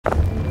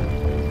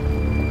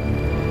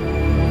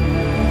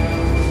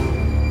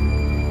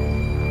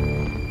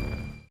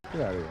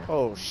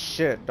Oh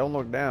shit, don't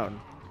look down.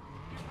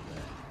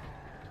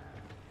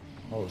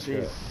 Oh Jeez,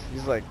 shit.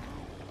 he's like,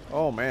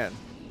 oh man.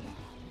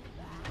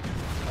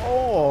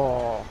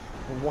 Oh,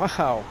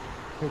 wow.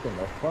 Kicking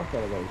the fuck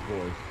out of those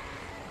boys.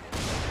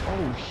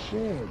 Oh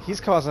shit.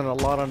 He's causing a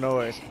lot of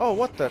noise. Oh,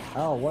 what the?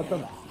 Ow, what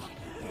the?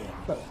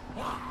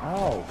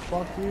 Ow,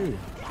 fuck you.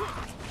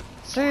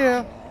 See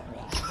ya.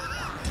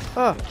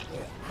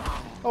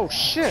 Oh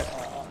shit.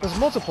 There's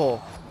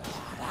multiple.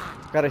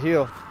 Gotta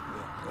heal.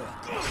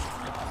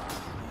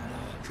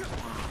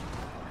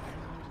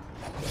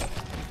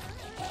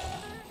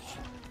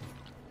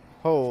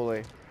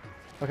 Holy.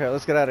 Okay,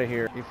 let's get out of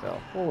here. He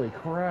fell. Holy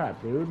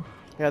crap, dude.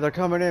 Yeah, they're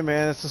coming in,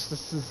 man. It's just,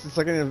 it's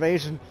like an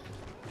invasion.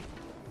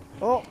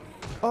 Oh,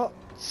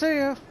 see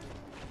ya.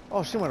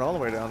 Oh, she went all the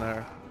way down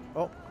there.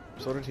 Oh,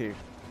 so did he.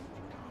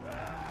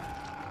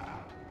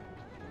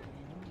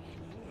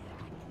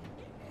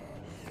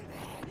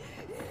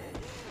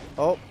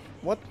 Oh,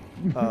 what?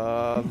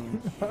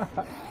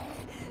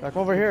 Back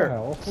over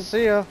here.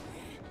 See ya.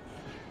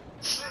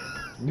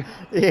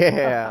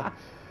 Yeah.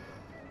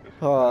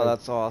 Oh,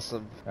 that's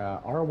awesome.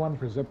 R1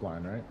 for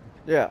zipline, right?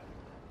 Yeah.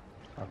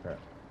 Okay.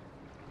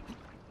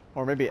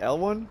 Or maybe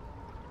L1?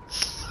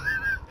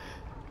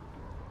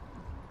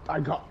 I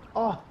got.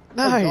 Oh,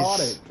 nice. I got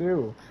it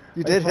too.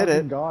 You did hit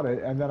it. Got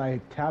it, and then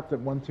I tapped it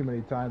one too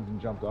many times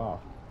and jumped off.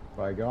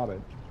 But I got it.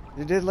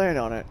 You did land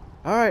on it.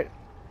 All right.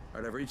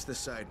 Alright, I've reached the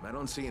site. I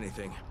don't see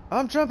anything.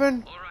 I'm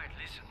jumping. All right,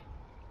 listen.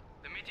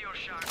 The meteor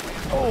shock that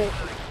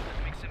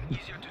makes them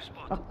easier to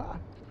spot.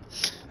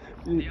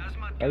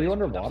 Are you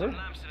underwater?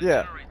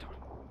 Yeah.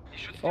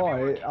 Oh,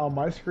 on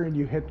my screen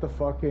you hit the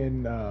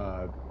fucking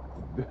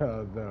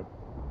the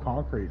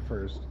concrete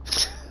first.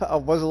 I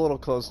was a little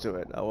close to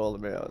it. I will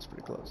admit I was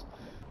pretty close.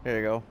 Here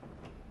you go.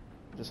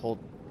 Just hold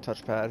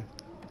touchpad.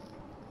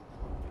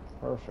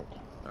 Perfect.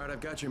 Alright,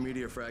 I've got your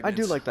meteor fragments. I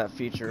do like that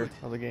feature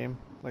of the game,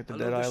 like the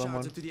Dead Island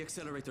one. To the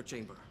accelerator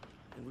chamber,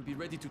 and we'll be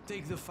ready to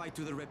take the fight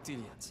to the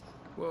reptilians.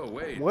 Whoa,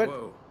 wait, what?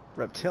 whoa.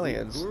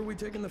 Reptilians? Who are we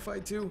taking the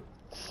fight to?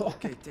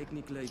 Okay,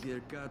 technically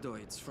they're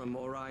gadoids from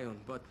Orion,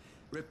 but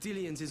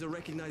reptilians is a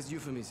recognized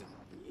euphemism,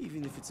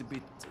 even if it's a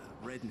bit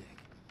redneck.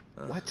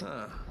 What?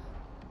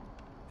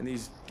 And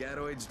these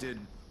gadoids did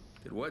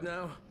what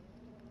now?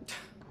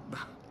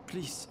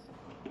 Please,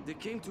 they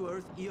came to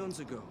Earth eons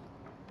ago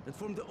and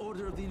formed the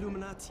Order of the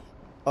Illuminati.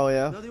 Oh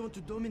yeah? Now they want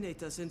to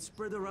dominate us and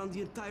spread around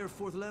the entire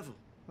 4th level.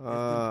 They've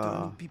been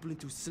turning people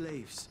into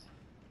slaves.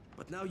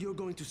 But now you're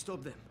going to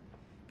stop them,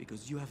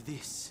 because you have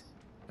this.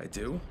 I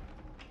do?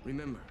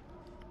 Remember,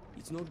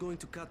 it's not going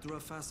to cut through a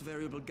fast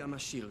variable gamma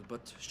shield,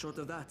 but short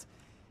of that,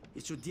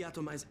 it should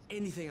deatomize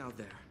anything out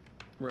there.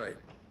 Right.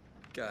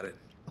 Got it.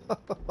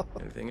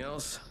 Anything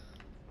else?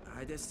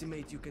 I'd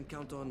estimate you can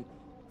count on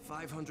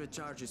 500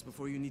 charges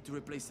before you need to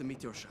replace the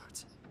meteor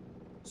shards.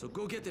 So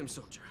go get them,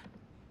 soldier.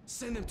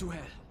 Send them to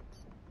hell.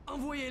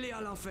 Envoyez-les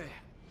à l'enfer.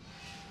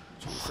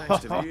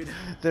 Thanks, David.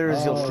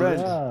 There's your friend.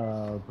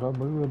 Yeah. Blah,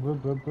 blah, blah,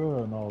 blah,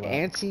 blah, and all that.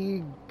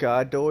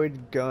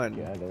 Anti-godoid gun.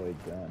 Gadoid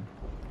gun.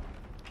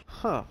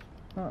 Huh.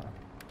 Huh.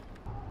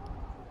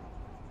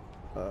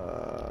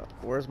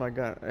 Where's my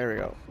gun? There we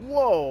go.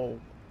 Whoa!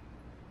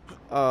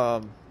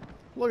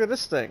 Look at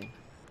this thing.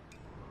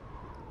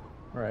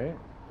 Right.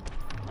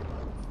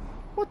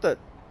 What the?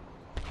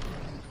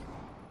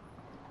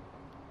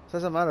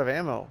 Says I'm out of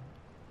ammo.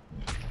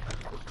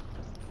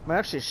 Am I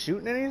actually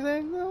shooting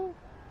anything though?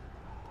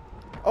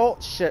 Oh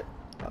shit!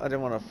 I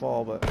didn't want to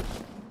fall, but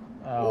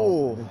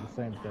Oh, it's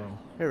the same thing.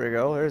 here we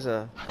go. There's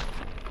a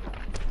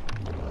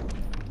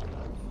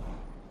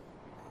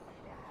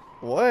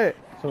what?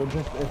 So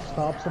it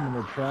stops them in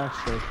their tracks,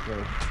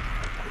 basically.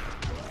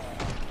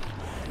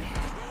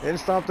 Didn't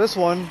stop this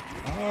one.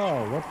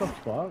 Oh, what the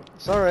fuck?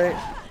 It's alright.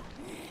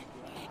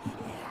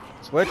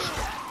 Switch.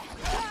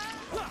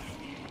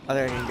 I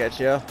think I can get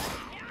you.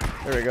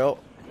 There we go.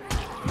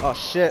 Oh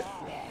shit.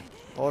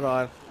 Hold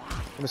on.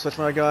 Let me switch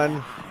my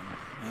gun.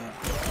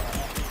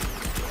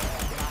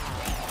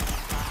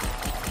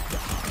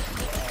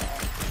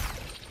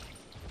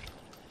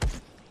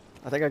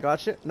 I think I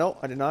got you. No,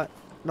 I did not.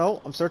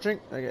 No, I'm searching.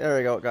 Okay, there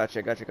we go.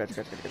 Gotcha.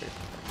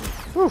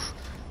 Whew.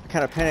 I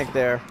kind of panicked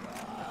there.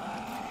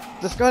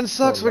 This gun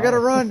sucks. We gotta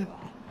run.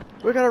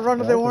 We gotta run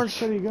to the orange.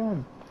 That's a shitty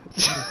gun.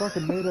 You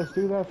fucking made us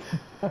do that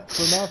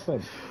for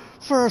nothing.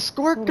 For a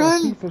squirt What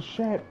gun? a piece of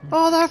shit.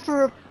 Oh, that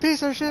for a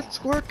piece of shit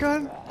squirt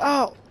gun?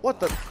 Oh, what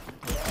the?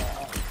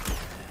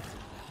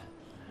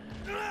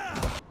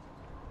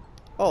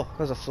 Oh,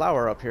 there's a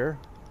flower up here.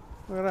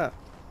 Look at that.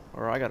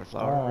 Or I got a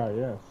flower. Ah,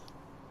 yes.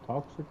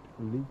 Toxic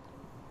leak.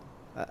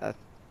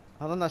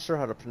 I'm not sure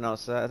how to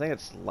pronounce that. I think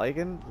it's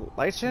lichen?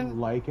 Lichen?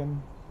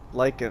 Lichen.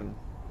 Lichen.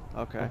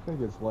 Okay. I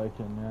think it's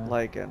lichen, yeah.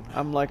 Lichen.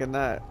 I'm liking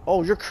that.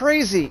 Oh, you're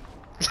crazy!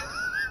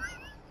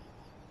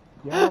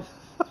 Yep.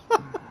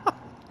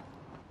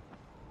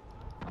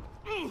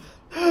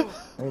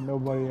 Ain't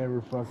nobody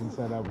ever fucking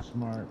said I was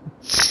smart.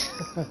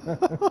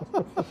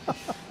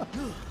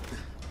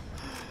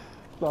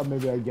 Thought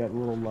maybe I'd get a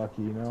little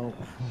lucky, you know?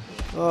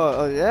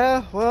 Oh,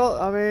 yeah? Well,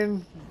 I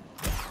mean...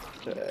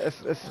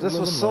 If this Live was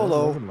and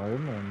solo, learn, live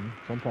and learn, and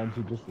sometimes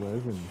you just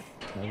live and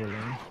never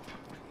learn.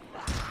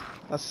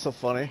 that's so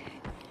funny.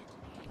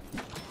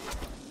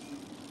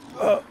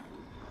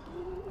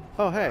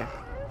 Oh, hey.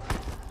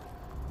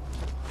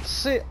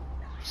 See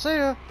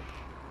ya.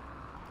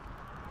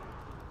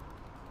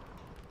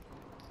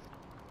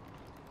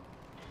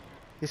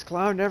 He's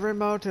climbed every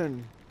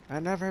mountain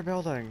and every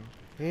building.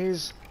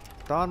 He's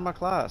done my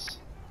class.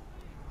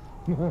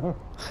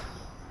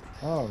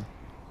 Oh,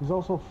 he's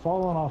also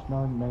fallen off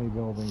many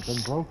buildings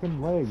and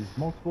broken legs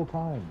multiple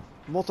times.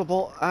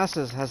 Multiple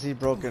asses has he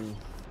broken.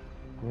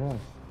 Yes.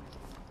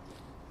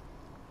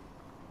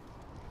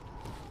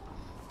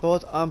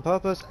 Both on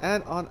purpose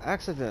and on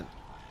accident.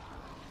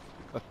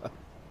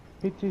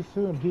 Pretty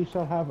soon he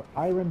shall have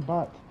iron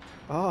butt.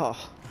 Oh.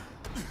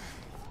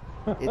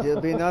 It'll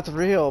be not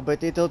real,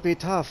 but it'll be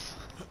tough.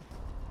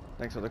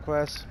 Thanks for the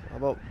quest. How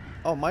about...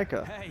 Oh,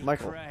 Micah. Hey,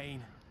 Michael.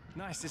 Crane.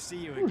 Nice to see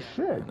you Oh again.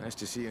 shit. Nice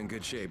to see you in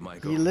good shape,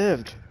 Michael. He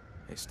lived.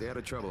 Hey, stay out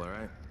of trouble, all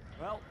right?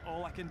 Well,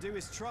 all I can do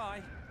is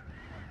try.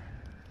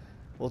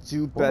 We'll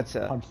do I wanna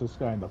better. punch this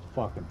guy in the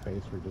fucking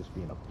face for just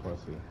being a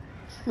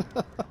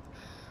pussy.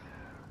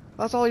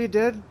 That's all you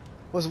did?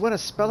 Was win a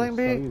spelling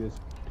bee? Study this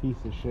piece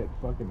of shit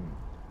fucking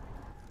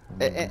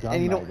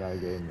And you know, guy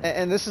gave me.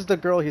 and this is the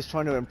girl he's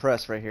trying to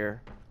impress right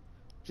here.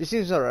 She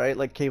seems alright,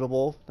 like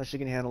capable, that she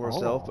can handle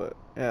herself, Oh. but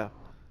yeah.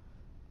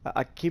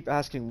 I keep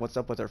asking what's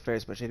up with her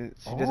face, but she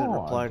doesn't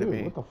reply dude, to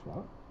me. What the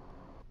fuck?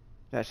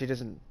 Yeah, she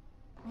doesn't.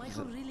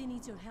 Michael really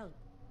needs your help.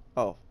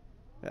 Oh,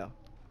 yeah.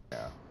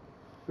 Yeah.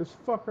 This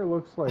fucker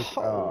looks like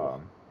Oh.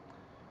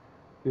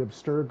 the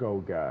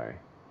Abstergo guy.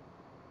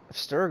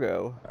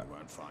 Sturgo.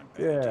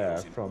 Yeah,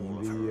 from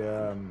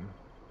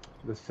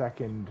the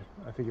second.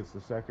 I think it's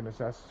the second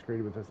Assassin's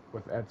Creed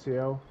with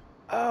Ezio.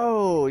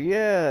 Oh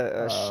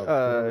yeah.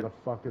 Whatever the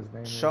fuck his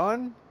name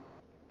Sean?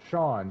 is.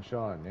 Sean.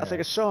 Yeah. I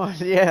think it's Sean.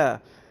 Yeah.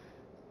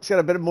 He's got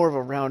a bit more of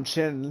a round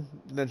chin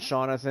than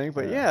Sean, I think.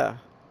 But yeah,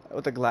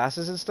 with the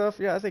glasses and stuff.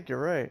 Yeah, I think you're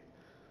right.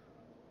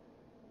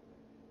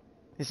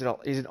 He's an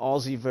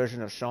Aussie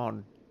version of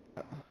Sean.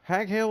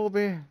 Hank Hill will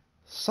be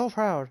so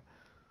proud.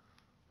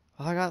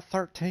 I got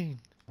 13.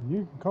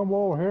 You can come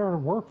over here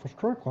and work for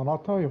Strickland. I'll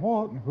tell you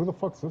what. Who the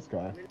fuck's this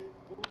guy?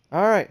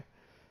 All right,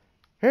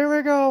 here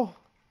we go.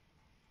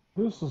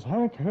 This is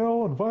Hank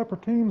Hill and Viper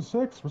Team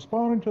 6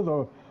 responding to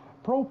the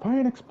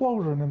propane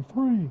explosion in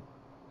 3,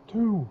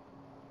 2,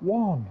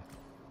 1.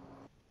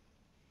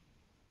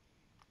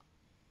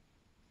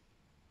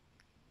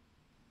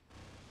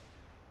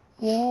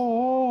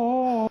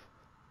 Whoa!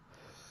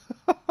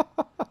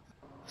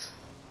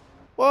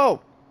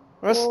 Whoa,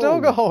 we're still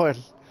going.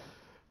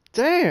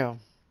 Damn.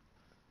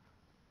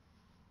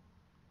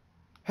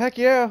 Heck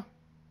yeah,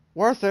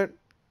 worth it.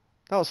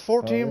 That was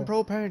 14 yeah.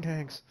 propane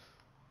tanks.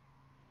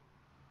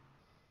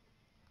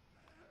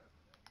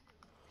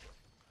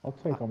 I'll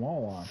take them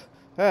all on.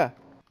 Yeah,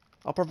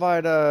 I'll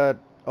provide. You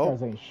Oh,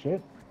 guys ain't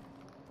shit.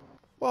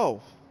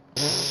 whoa.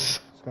 Just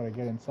gotta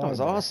get inside. That was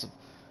there. awesome.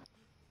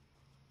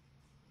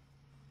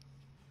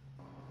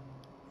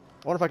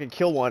 I wonder if I can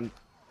kill one.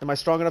 Am I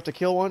strong enough to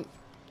kill one?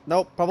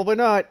 Nope, probably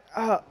not.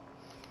 Ah.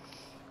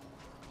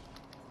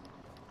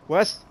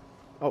 West?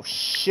 Oh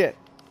shit.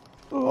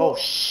 Oh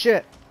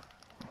shit.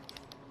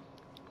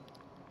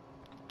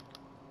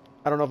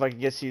 I don't know if I can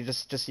get to you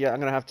just yet. I'm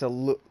gonna have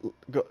to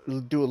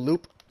do a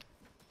loop.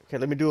 Okay,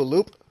 let me do a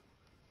loop.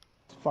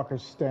 This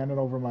fucker's standing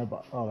over my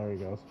butt. Oh, there he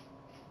goes.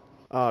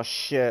 Oh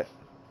shit.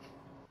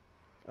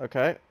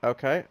 Okay,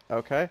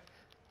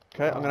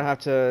 I'm gonna have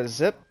to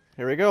zip.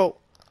 Here we go.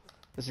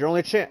 This is your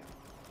only chance.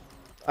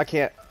 I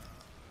can't.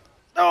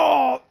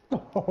 Oh!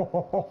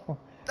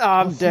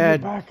 I'm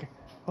dead.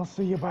 I'll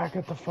see you back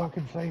at the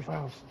fucking safe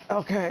house.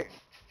 Okay.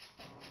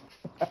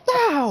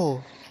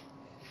 Ow!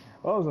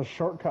 That was a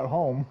shortcut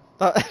home.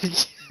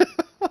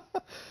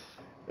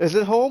 Is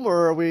it home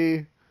or are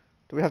we?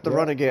 Do we have to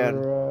run again?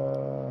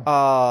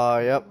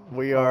 Yep,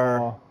 we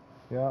are.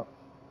 Yep.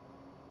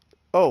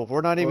 Oh,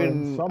 we're not We're even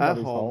in at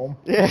somebody's home. home.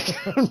 Yeah,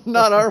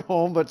 not our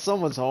home, but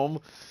someone's home.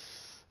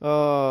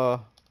 Whoa,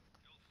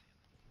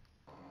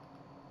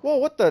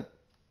 what the?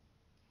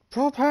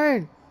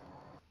 Propane!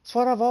 It's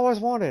what I've always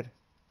wanted.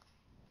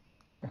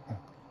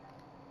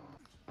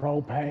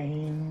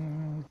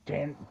 Propane.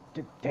 Dun,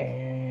 dun,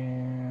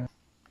 dun.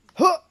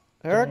 Huh!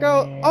 There it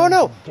goes. Oh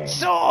no! Dun,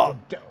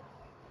 Stop! dun, dun.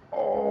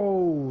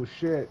 Oh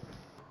shit.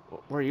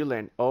 Where are you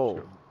landing?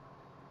 Oh.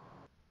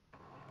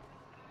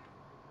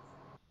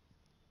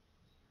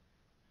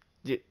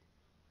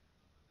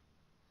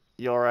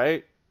 You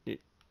alright? You...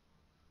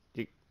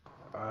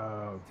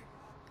 Oh.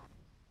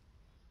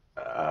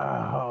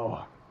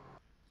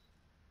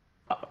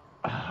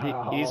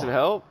 You need some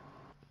help?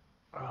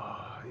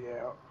 Oh,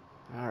 yeah.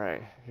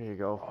 Alright, here you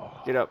go.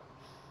 Get up.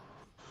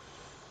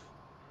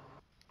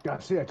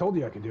 God, see, I told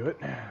you I could do it.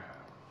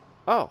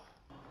 Oh.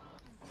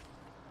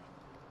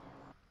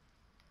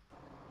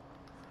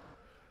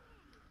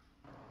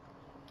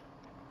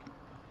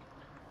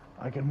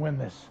 I can win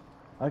this.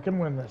 I can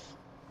win this.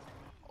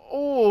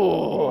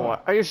 Oh,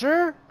 are you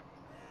sure?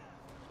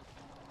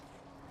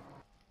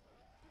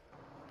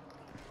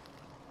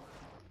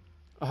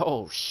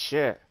 Oh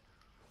shit.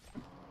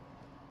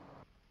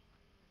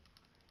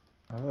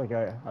 I think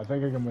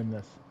I can win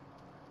this.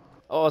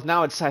 Oh,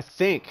 now it's I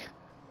think.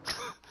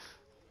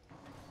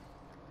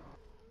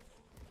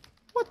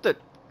 What the?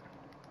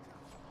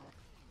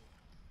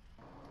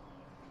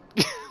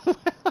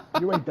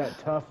 You ain't that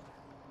tough.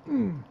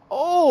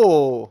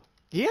 Oh,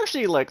 he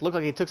actually like looked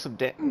like he took some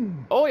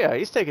Oh yeah,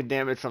 he's taking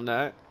damage from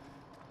that.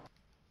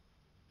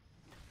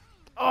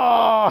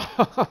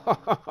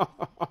 Oh.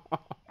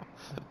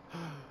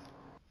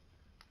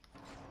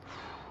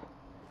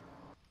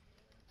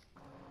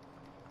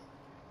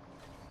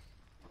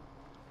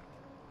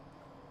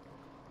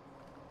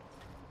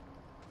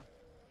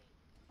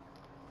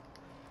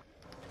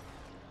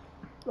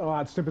 Oh,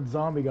 that stupid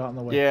zombie got in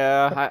the way.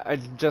 Yeah, I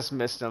just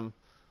missed him.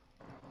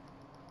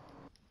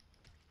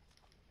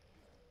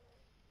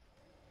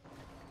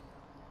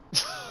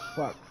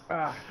 Fuck.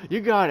 Ah.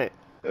 You got it.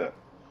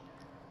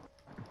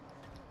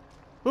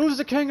 Who's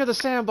the king of the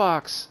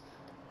sandbox?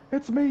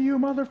 It's me, you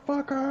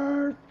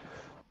motherfucker!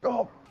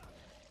 Oh.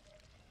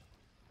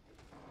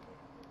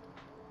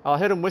 I'll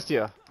hit him with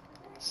you.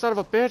 Son of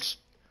a bitch.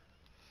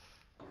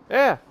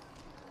 Yeah.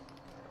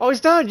 Oh,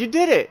 he's done. You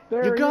did it.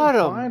 There You he got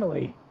is, him.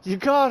 finally. You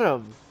got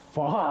him.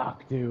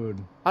 Fuck, dude.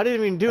 I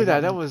didn't even do that.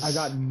 That was... I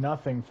got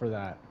nothing for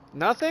that.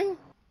 Nothing?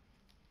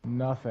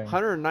 Nothing.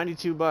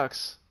 192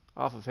 bucks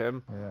off of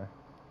him. Yeah.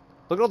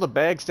 Look at all the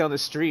bags down the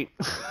street.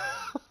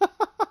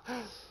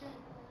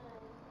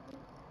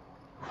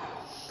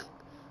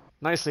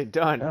 Nicely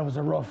done. That was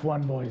a rough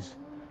one, boys.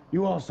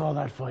 You all saw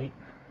that fight.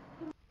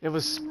 It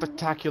was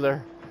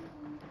spectacular.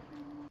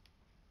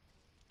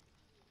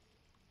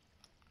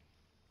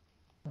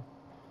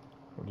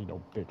 Don't need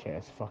no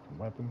bitch-ass fucking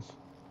weapons.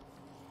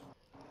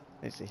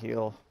 Needs to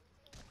heal.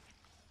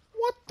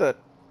 What the?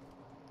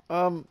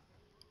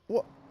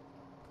 What?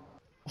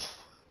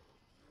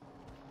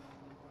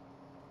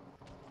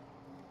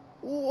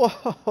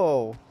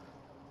 Whoa.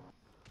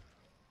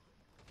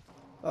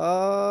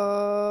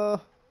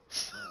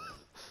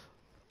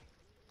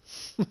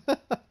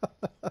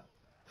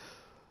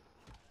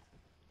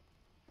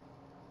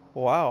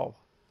 Wow.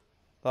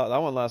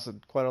 That one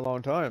lasted quite a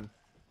long time.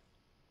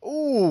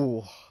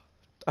 Ooh.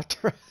 I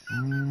turned.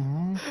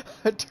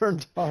 I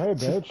turned. Oh, hey,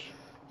 bitch.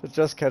 To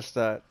just catch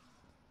that.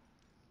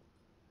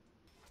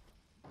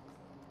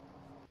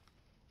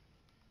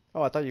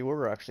 Oh, I thought you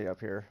were actually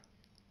up here.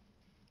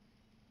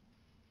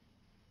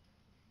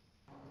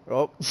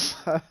 Oh,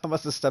 I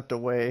must have stepped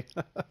away.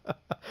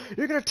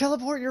 You're gonna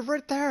teleport? You're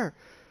right there!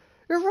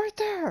 You're right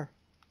there!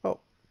 Oh.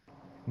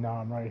 No,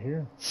 I'm right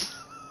here.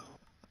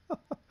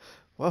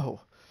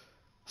 Whoa.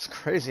 It's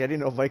crazy. I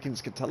didn't know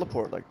Vikings could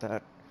teleport like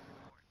that.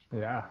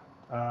 Yeah.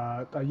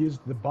 I used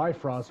the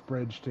Bifrost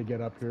Bridge to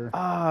get up here.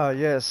 Ah,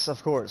 yes,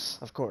 of course.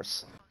 Of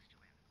course.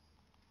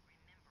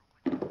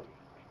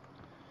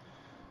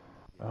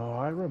 Oh,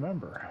 I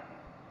remember.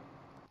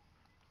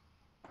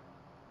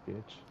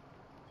 Bitch.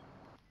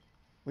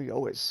 We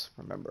always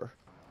remember.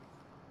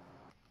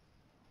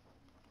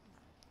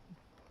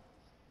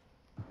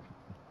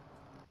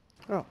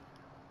 Oh.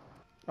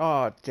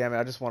 Oh, damn it.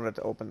 I just wanted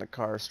to open the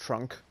car's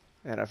trunk.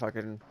 And I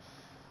fucking...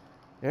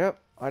 Yep,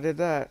 I did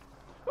that.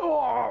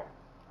 Oh!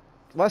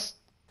 What?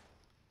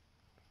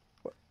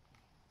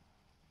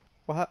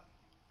 What?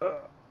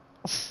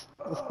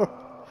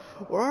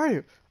 Where are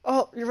you?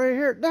 Oh, you're right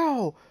here.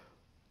 No!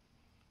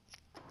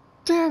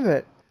 Damn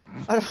it!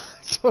 I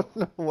don't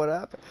know what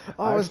happened.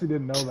 Oh, I actually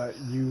didn't know that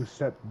you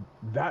set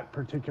that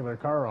particular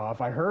car off.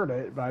 I heard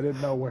it, but I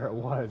didn't know where it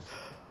was.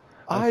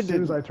 As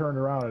soon as I turned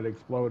around, it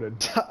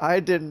exploded. I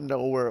didn't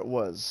know where it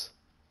was.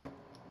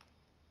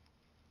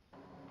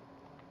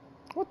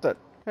 What the?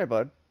 Hey,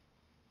 bud.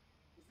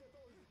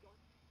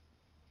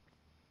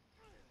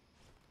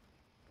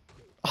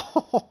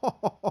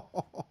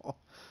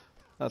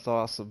 That's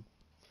awesome.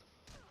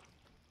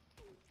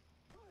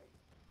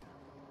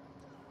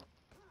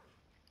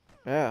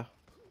 Yeah.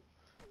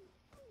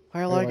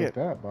 I like it.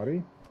 That,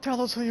 buddy.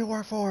 Tell us who you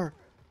work for.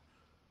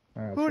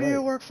 That's Who do right.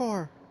 you work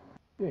for?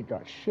 You ain't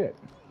got shit.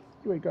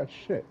 You ain't got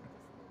shit.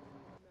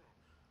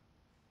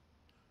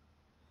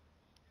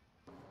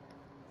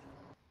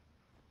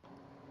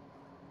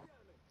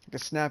 I can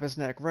snap his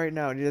neck right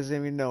now and he doesn't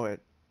even know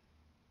it.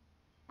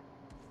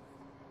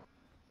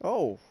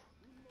 Oh.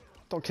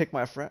 Don't kick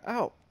my friend.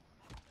 Ow.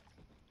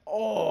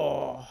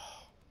 Oh.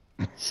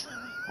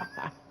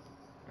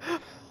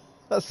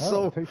 That's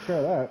so... Take care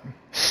of that.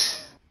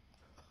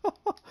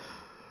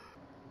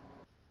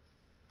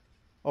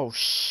 Oh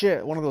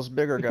shit, one of those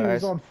bigger He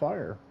guys. was on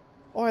fire.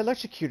 Oh, I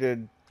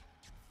electrocuted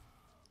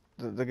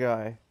the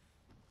guy.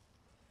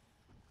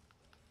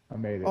 I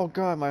made it. Oh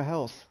god, my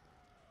health.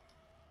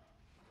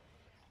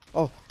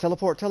 Oh,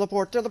 teleport,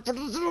 teleport, teleport,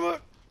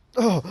 teleport.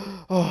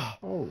 Oh, oh,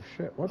 Oh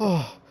shit, what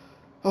oh,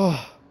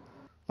 oh.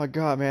 My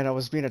god, man, I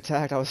was being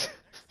attacked. I was...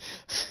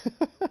 What the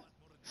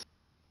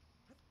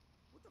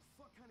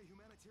fuck kind of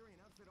humanitarian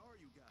outfit are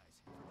you guys?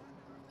 For that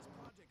matter, if this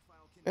project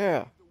file can Yeah.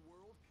 save the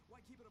world, why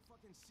keep it a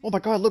fucking secret? Oh my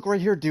god, look right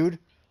here, dude.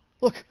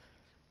 Look.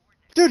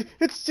 Dude,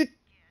 it's...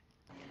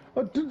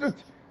 Oh,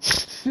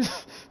 This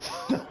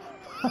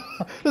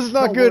is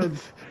not No good.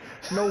 words.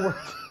 No words.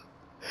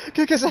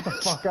 Kick his Get the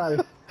ass. fuck out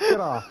of here. Get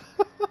off.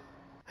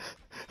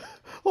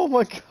 Oh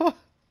my god.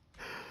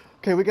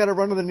 Okay, we gotta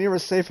run to the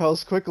nearest safe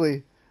house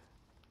quickly.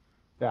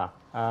 Yeah.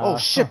 Oh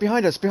shit!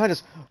 Behind us! Behind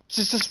us!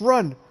 Just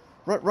run!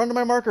 Run to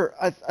my marker.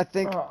 I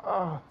think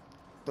the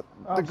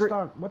I'm green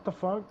stuck. What the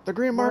fuck? the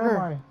green Where marker.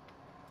 am I?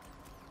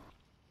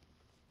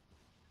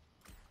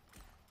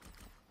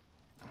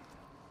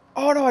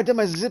 Oh no! I did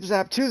my zip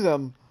zap to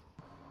them.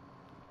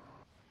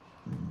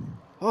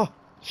 Oh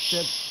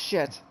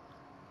shit!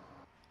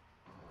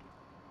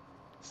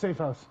 Safe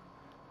house.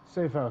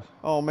 Safe house.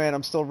 Oh man,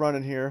 I'm still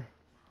running here.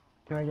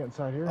 Can I get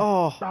inside here?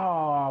 Oh.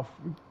 Oh,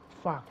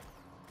 fuck.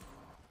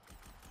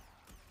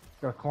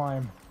 Gotta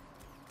climb.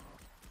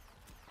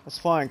 That's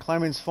fine.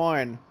 Climbing's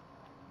fine.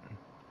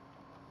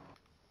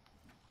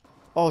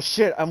 Oh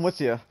shit! I'm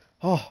with you.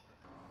 Oh,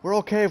 we're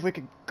okay if we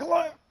can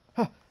climb.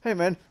 Huh, hey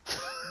man.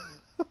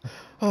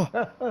 Oh.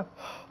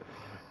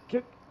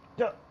 Get.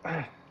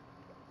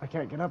 I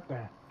can't get up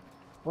there.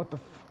 What the?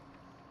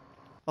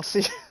 I'll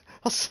see.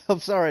 I'm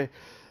sorry.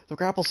 The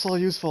grapple's so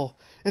useful.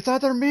 It's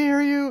either me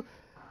or you.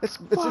 It's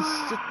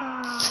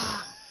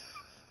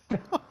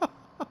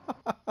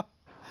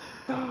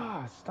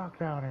Stuck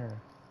down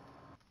here.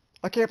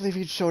 I can't believe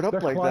he showed up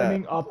They're like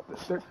climbing that. up.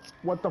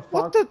 What the fuck?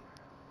 What the?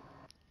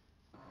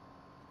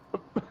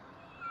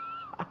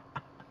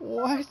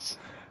 What?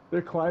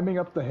 They're climbing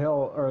up the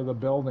hill or the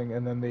building,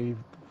 and then they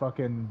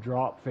fucking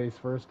drop face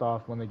first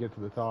off when they get to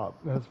the top.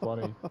 That's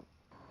funny.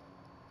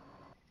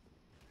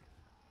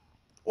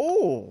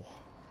 Oh.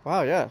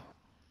 Wow. Yeah.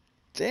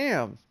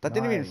 Damn. That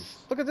didn't even. Nice.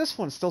 Look at this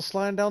one still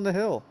sliding down the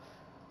hill.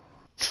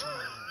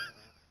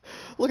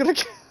 Look at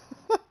it.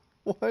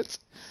 What?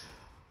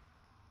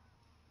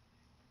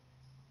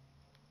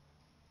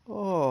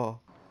 Oh.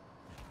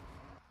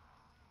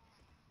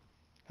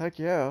 Heck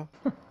yeah.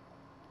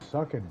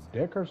 Sucking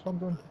dick or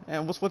something?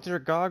 And what's with your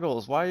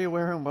goggles? Why are you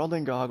wearing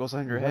welding goggles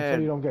on your That's head?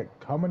 so you don't get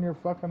cum in your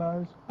fucking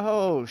eyes?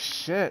 Oh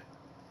shit.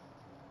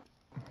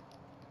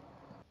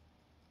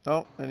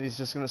 Oh, and he's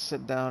just gonna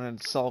sit down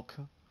and sulk.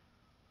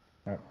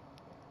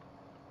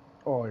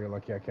 Oh, you're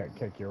lucky I can't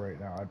kick you right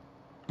now.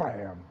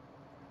 Bam!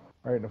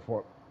 Right in the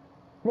foot.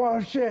 Whoa,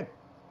 shit!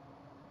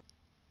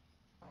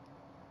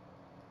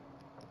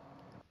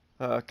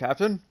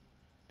 Captain?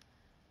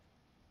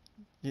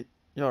 You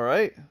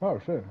alright?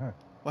 Oh, shit. Huh.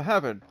 What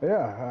happened?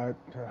 Yeah,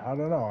 I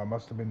don't know. I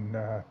must have been,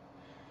 I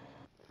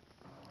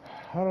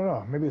don't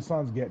know. Maybe the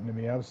sun's getting to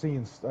me. I've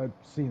seen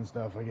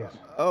stuff, I guess.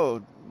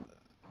 Oh.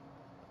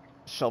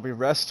 Shall we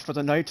rest for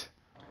the night?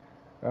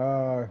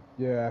 Yeah,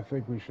 I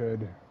think we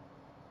should.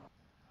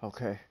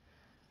 Okay.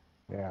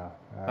 Yeah.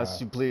 As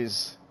you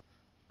please.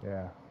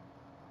 Yeah.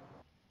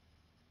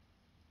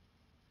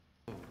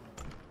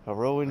 A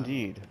row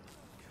indeed.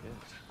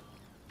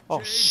 Oh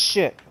Jade?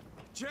 shit!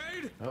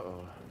 Jade!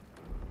 Uh-oh.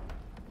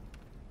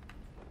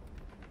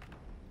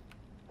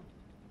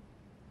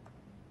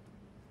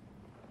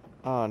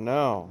 Oh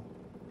no.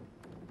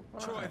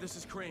 Troy, this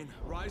is Crane.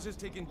 Rise has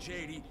taken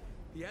Jade.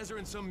 He has her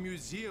in some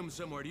museum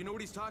somewhere. Do you know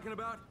what he's talking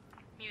about?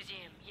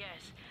 Museum,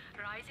 yes.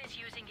 Rise is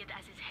using it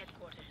as his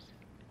headquarters.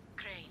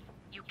 Crane,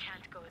 you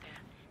can't go there.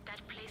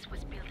 That place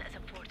was built as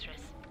a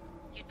fortress.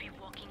 You'd be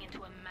walking into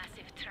a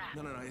massive trap.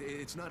 No,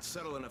 it's not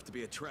subtle enough to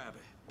be a trap.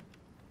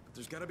 But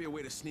there's gotta be a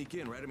way to sneak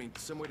in, right? I mean,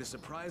 some way to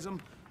surprise him?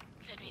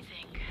 Let me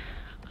think.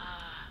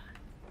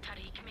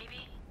 Tariq,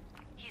 maybe?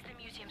 He's the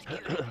museum's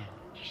curator.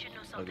 He should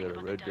know I something got a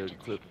about Red the Dead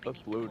dungeons clip hidden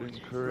beneath uploading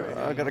fortress. current.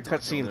 I got a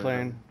cutscene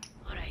playing.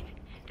 Alright,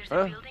 there's Huh?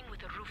 a building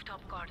with a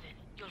rooftop garden.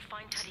 You'll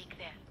find Tariq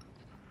there.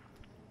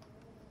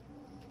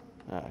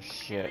 Ah And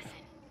shit. listen,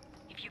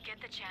 if you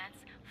get the chance,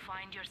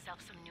 find yourself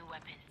some new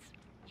weapons.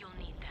 You'll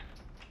need them.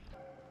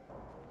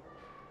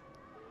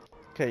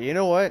 Okay, you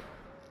know what?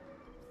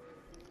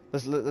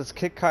 Let's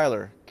kick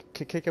Kyler.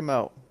 Kick him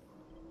out.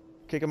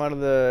 Kick him out of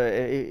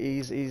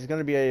the. He's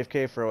gonna be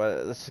AFK for a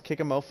while. Let's kick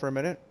him out for a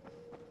minute.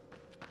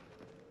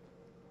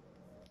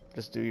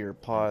 Just do your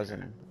pause,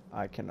 and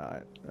I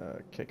cannot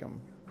kick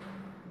him.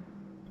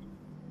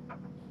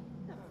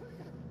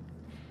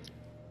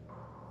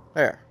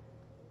 There.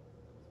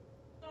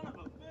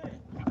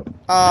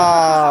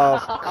 Of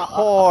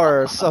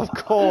course, of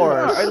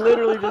course. I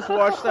literally just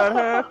watched that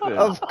happen.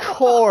 Of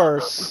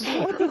course.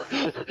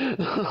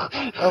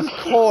 Of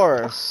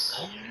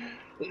course.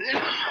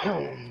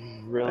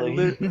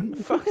 Really?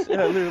 Fuck,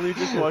 I literally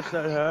just watched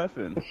that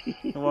happen.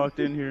 I walked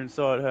in here and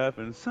saw it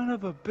happen. Son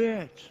of a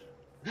bitch.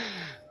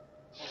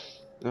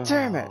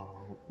 Damn it.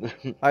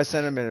 I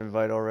sent him an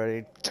invite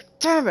already.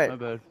 Damn My it.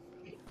 bad.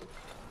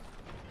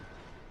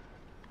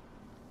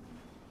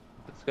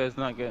 This guy's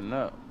not getting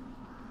up.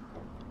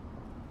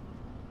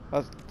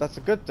 That's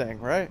a good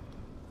thing, right?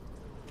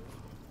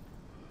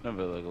 No,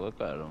 but like, look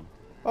at him.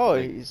 Oh,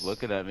 Like, he's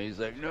looking at me. He's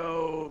like,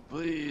 no,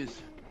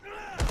 please.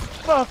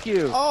 Fuck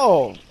you.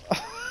 Oh.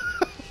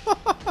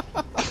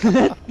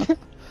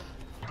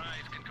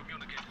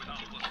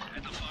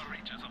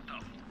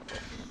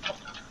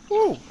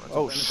 Woo.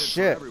 Oh Benefits for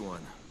shit.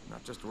 everyone,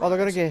 not just Oh, they're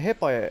gonna Rise. get hit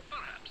by it.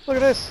 Look at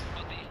this.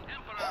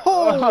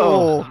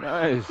 Oh,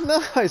 nice.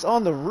 nice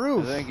on the I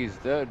roof. think he's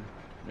dead.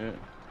 Yeah.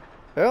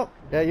 Yep.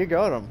 Yeah, you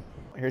got him.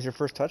 Here's your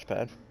first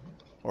touchpad,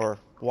 or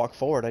walk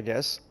forward, I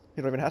guess.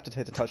 You don't even have to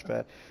take the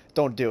touchpad.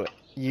 Don't do it,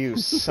 you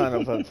son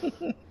of a.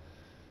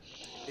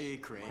 Hey,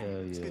 Crane.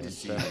 Hell It's good yeah. to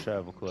see you. Fast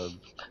travel club.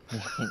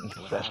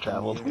 Fast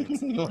travel. It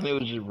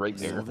was just right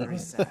So there. very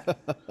sad.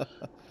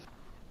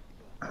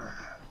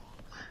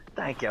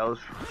 Thank you.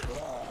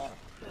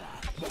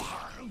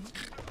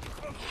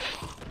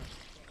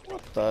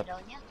 What the?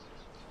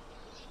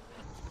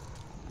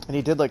 And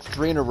he did like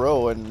 3 in a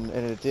row, and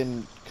it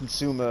didn't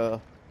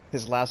consume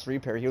his last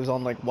repair. He was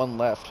on like 1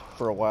 left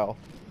for a while,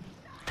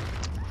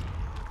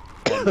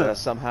 and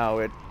somehow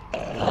it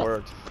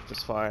worked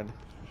just fine.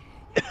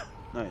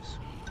 Nice.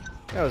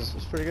 Yeah, it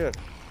was pretty good.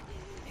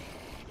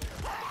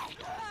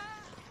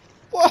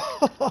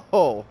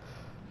 Whoa!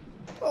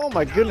 Oh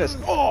my goodness!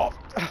 Oh!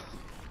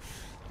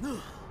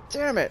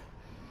 Damn it!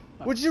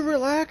 Would you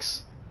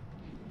relax?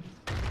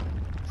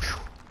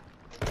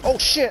 Oh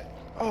shit!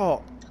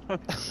 Oh!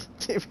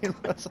 Damien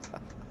was.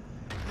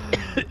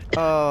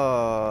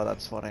 Oh,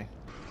 that's funny.